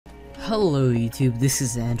Hello YouTube, this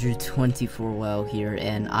is Andrew24Wow here,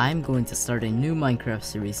 and I'm going to start a new Minecraft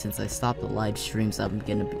series since I stopped the live streams I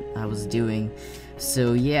was doing.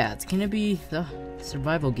 So yeah, it's gonna be the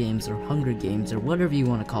survival games or Hunger Games or whatever you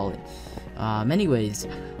want to call it. Anyways,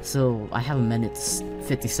 so I have a minute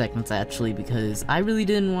 50 seconds actually, because I really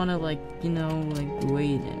didn't want to wait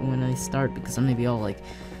when I start, because I'm gonna be all like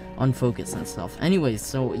unfocused and stuff. Anyways,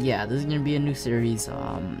 so yeah, this is gonna be a new series.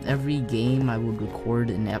 Every game I would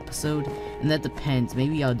record an episode, and that depends.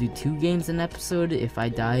 Maybe I'll do 2 games an episode if I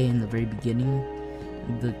die in the very beginning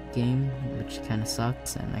of the game, which kind of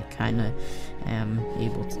sucks, and I kind of am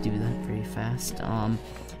able to do that very fast.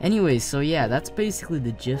 Anyways, so yeah, that's basically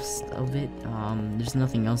the gist of it. There's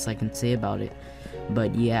nothing else I can say about it,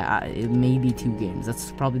 but yeah, it may be 2 games.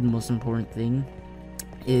 That's probably the most important thing.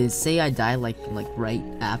 Is say I die like right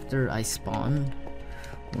after I spawn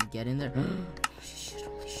when we get in there. Holy shit,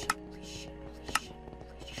 holy shit, holy shit, holy shit,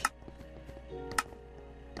 holy shit.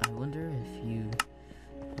 I wonder if you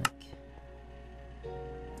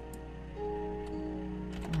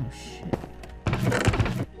oh shit.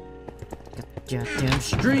 Got goddamn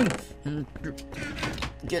string and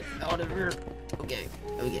get out of here. Okay.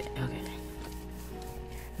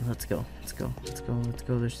 Let's go.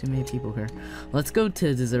 There's too many people here. Let's go to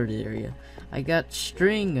a deserted area. I got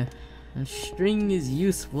string, and string is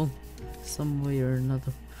useful some way or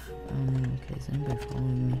another. Okay, is anybody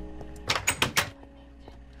following me?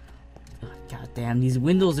 God damn, these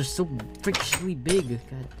windows are so freakishly big.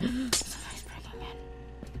 God, somebody's breaking in.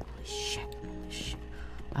 Holy shit, holy shit.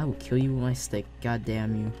 I will kill you with my stick. God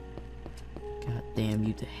damn you. God damn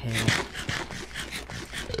you to hell.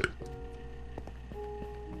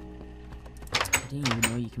 I didn't even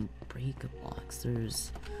know you can break blocks.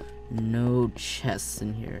 There's no chests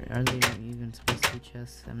in here. Are they even supposed to be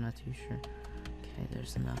chests? I'm not too sure. Okay,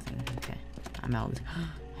 there's nothing. Okay, I'm out. I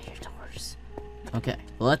hear doors. Okay,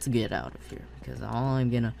 well, let's get out of here, because all I'm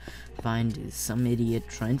gonna find is some idiot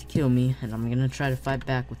trying to kill me, and I'm gonna try to fight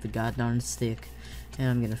back with the goddamn stick, and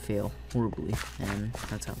I'm gonna fail horribly, and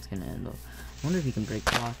that's how it's gonna end up. I wonder if you can break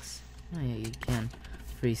blocks. Oh yeah, you can.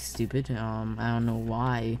 Pretty stupid. I don't know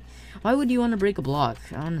why. Why would you want to break a block?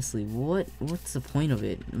 Honestly, what's the point of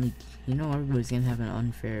it? Like, you know, everybody's gonna have an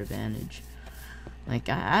unfair advantage. Like,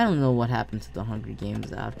 I don't know what happened to the Hunger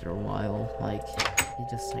Games after a while. Like, it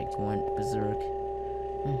just like went berserk.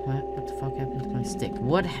 What the fuck happened to my stick?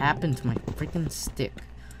 What happened to my freaking stick?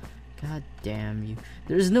 God damn you.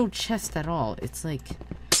 There's no chest at all. It's like,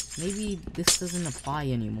 maybe this doesn't apply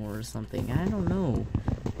anymore or something. I don't know.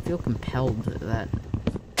 I feel compelled that.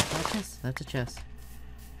 That's a chest.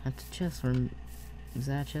 That's a chest. Or is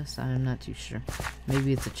that a chest? I'm not too sure.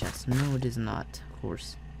 Maybe it's a chest. No, it is not. Of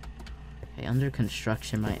course. Okay, under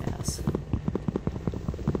construction, my ass.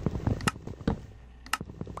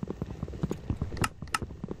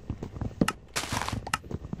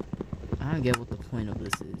 I don't get what the point of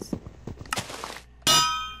this is.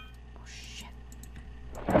 Oh shit!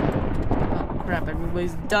 Oh crap!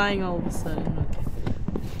 Everybody's dying all of a sudden. Okay.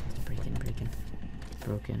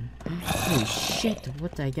 Broken. Holy shit,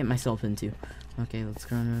 what did I get myself into? Okay, let's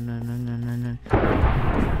go. Run.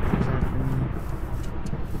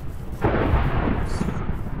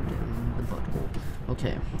 The butthole.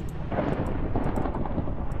 Okay.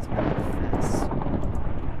 Let's move fast.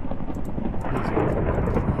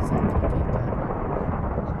 Please don't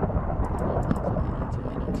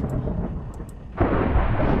kill me.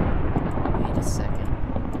 Wait a second.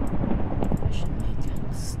 I should make a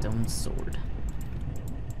stone sword.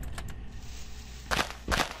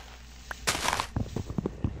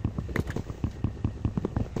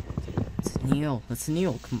 Let's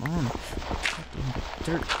kneel, come on.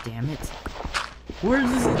 Dirt, damn it. Where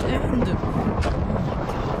does it end?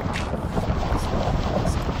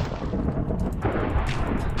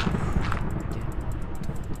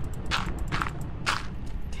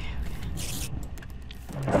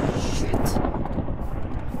 Oh shit.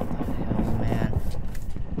 What the hell, man?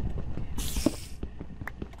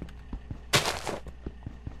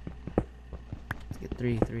 Let's get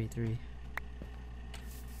 3.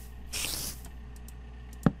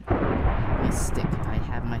 Stick. I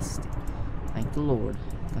have my stick. Thank the Lord.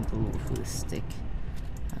 Thank the Lord for this stick.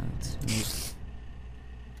 Let's make.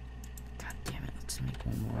 God damn it. Let's make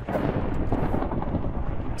one more.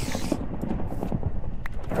 Shit.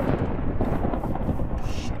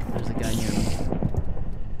 There's a guy near me.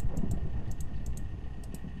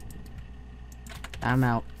 I'm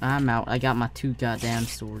out. I got my 2 goddamn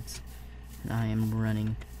swords. And I am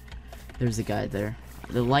running. There's a guy there.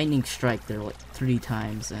 The lightning strike there like 3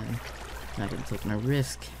 times, and not gonna take no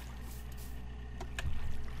risk.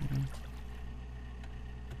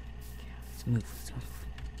 Let's move.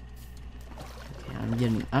 Okay,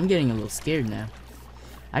 I'm getting a little scared now.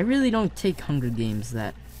 I really don't take Hunger Games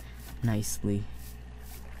that nicely.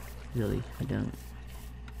 Really, I don't.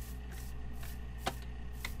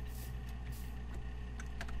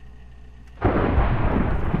 Ooh,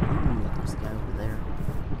 there's a guy over there.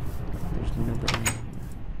 There's nobody in here.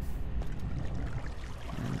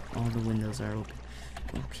 And all the windows are open.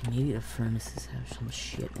 Okay, maybe the furnaces have some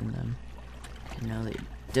shit in them. No, they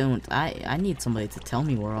don't. I need somebody to tell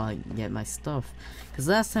me where I get my stuff. Because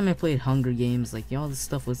last time I played Hunger Games, like, all this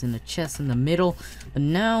stuff was in a chest in the middle. But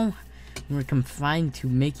now, we're confined to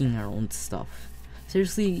making our own stuff.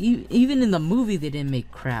 Seriously, even in the movie, they didn't make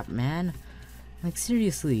crap, man. Like,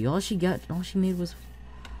 seriously, all she made was...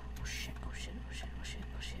 Oh, shit, oh, shit, oh, shit, oh, shit,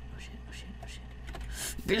 oh, shit, oh, shit, oh, shit, oh, shit.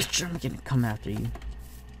 Bitch, I'm gonna come after you.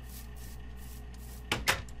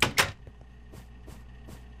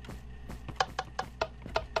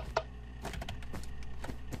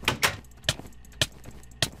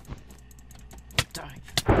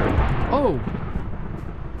 Oh!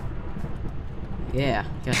 Yeah,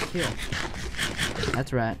 got killed.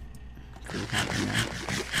 That's right. Pretty happy now.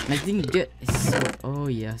 And I didn't get so. Oh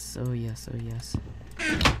yes, oh yes, oh yes.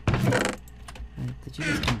 Did you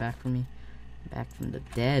just come back for me? Back from the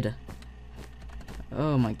dead.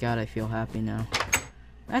 Oh my god, I feel happy now.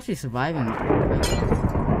 I'm actually surviving quite well.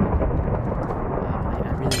 I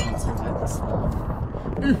really want to survive this long.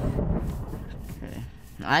 Okay.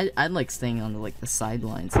 I like staying on the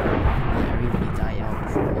sidelines. Everybody die out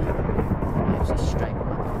before me. I actually strike one.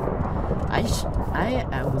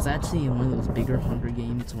 I was actually in one of those bigger Hunger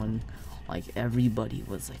Games when like everybody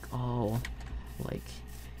was like, oh,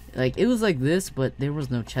 like it was like this, but there was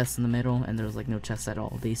no chest in the middle and there was like no chest at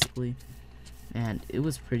all basically. And it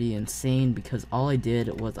was pretty insane because all I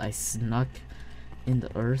did was I snuck in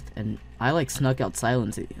the earth and I like snuck out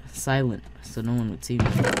silent so no one would see me.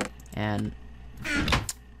 And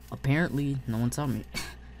apparently no one saw me.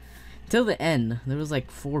 Till the end, there was like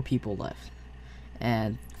 4 people left.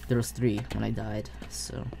 And there was 3 when I died.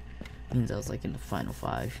 So it means I was like in the final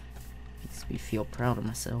 5. Makes me feel proud of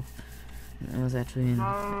myself. And I was actually in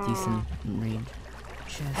decent range.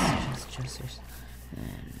 Chest.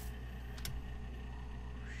 And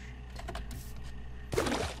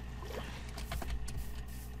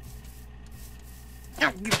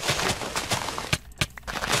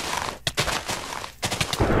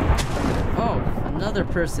oh, another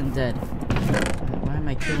person dead. Why am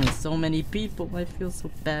I killing so many people? I feel so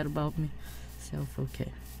bad about myself.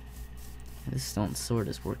 Okay. This stone sword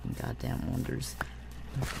is working goddamn wonders.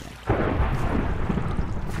 Okay. I'm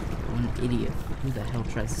an idiot. Who the hell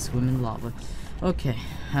tries to swim in lava? Okay.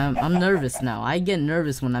 I'm nervous now. I get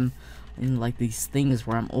nervous when I'm in like these things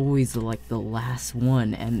where I'm always like the last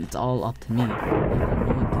one and it's all up to me. No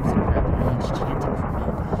one gives a crap. No one's chanting for me.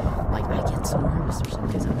 Like I get so nervous for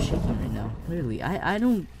some reason. I'm shaking right now. Literally, I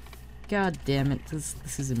don't. God damn it! This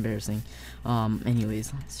is embarrassing.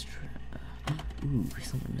 Anyways, let's try. Ooh,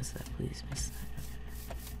 someone missed that. Please miss that.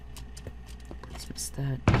 Please miss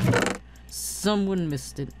that. Someone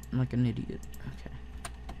missed it. I'm like an idiot. Okay.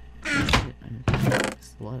 Oh, shit, I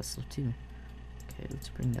missed a lot of stuff too. Okay, let's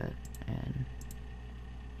bring that and.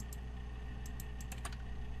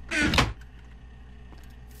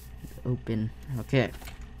 Open. Okay.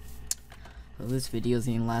 So this video is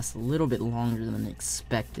gonna last a little bit longer than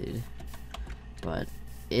expected, but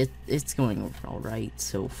it's going alright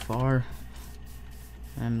so far.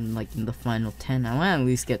 I'm like in the final 10. I want to at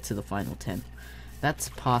least get to the final 10. If that's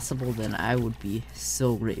possible, then I would be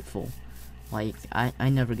so grateful. Like I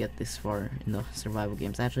never get this far in the survival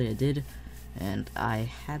games. Actually, I did, and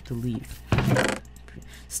I had to leave.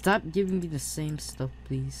 Stop giving me the same stuff,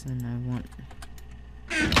 please. And I want.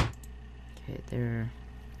 Okay, there.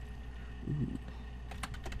 Ooh.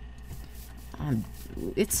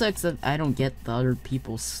 It sucks that I don't get the other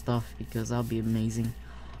people's stuff because that'll be amazing.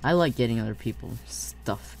 I like getting other people's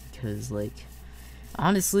stuff because, like,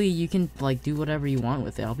 honestly, you can like do whatever you want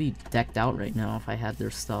with it. I'll be decked out right now if I had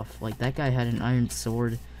their stuff. Like that guy had an iron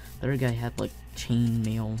sword. The other guy had like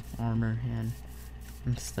chainmail armor, and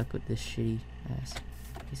I'm stuck with this shitty ass.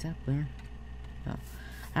 Is that Blair? No,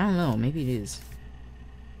 I don't know. Maybe it is.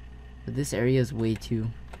 But this area is way too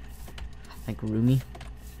like roomy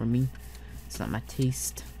for me. It's not my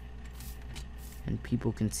taste. And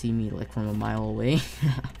people can see me like from a mile away.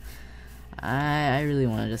 I really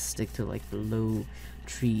want to just stick to like the low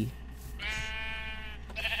tree.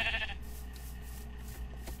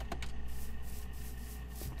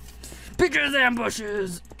 Pick his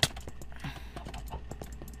ambushes!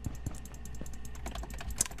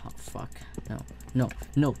 Oh fuck. No.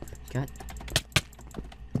 God.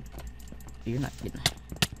 You're not getting.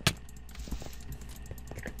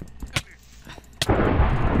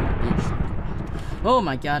 Oh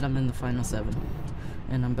my god, I'm in the final 7.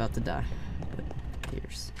 And I'm about to die. But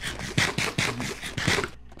here's.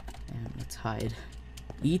 And let's hide.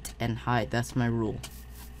 Eat and hide. That's my rule.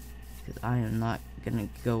 Because I am not gonna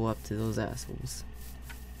go up to those assholes.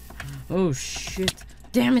 Oh shit.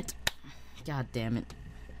 Damn it. God damn it.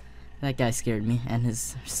 That guy scared me. And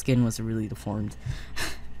his skin was really deformed.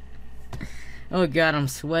 Oh god, I'm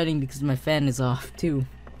sweating because my fan is off too.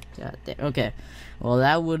 God damn. Okay. Well,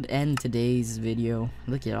 that would end today's video.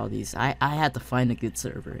 Look at all these. I had to find a good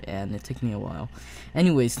server, and it took me a while.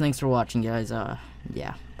 Anyways, thanks for watching, guys.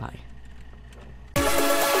 Yeah, bye.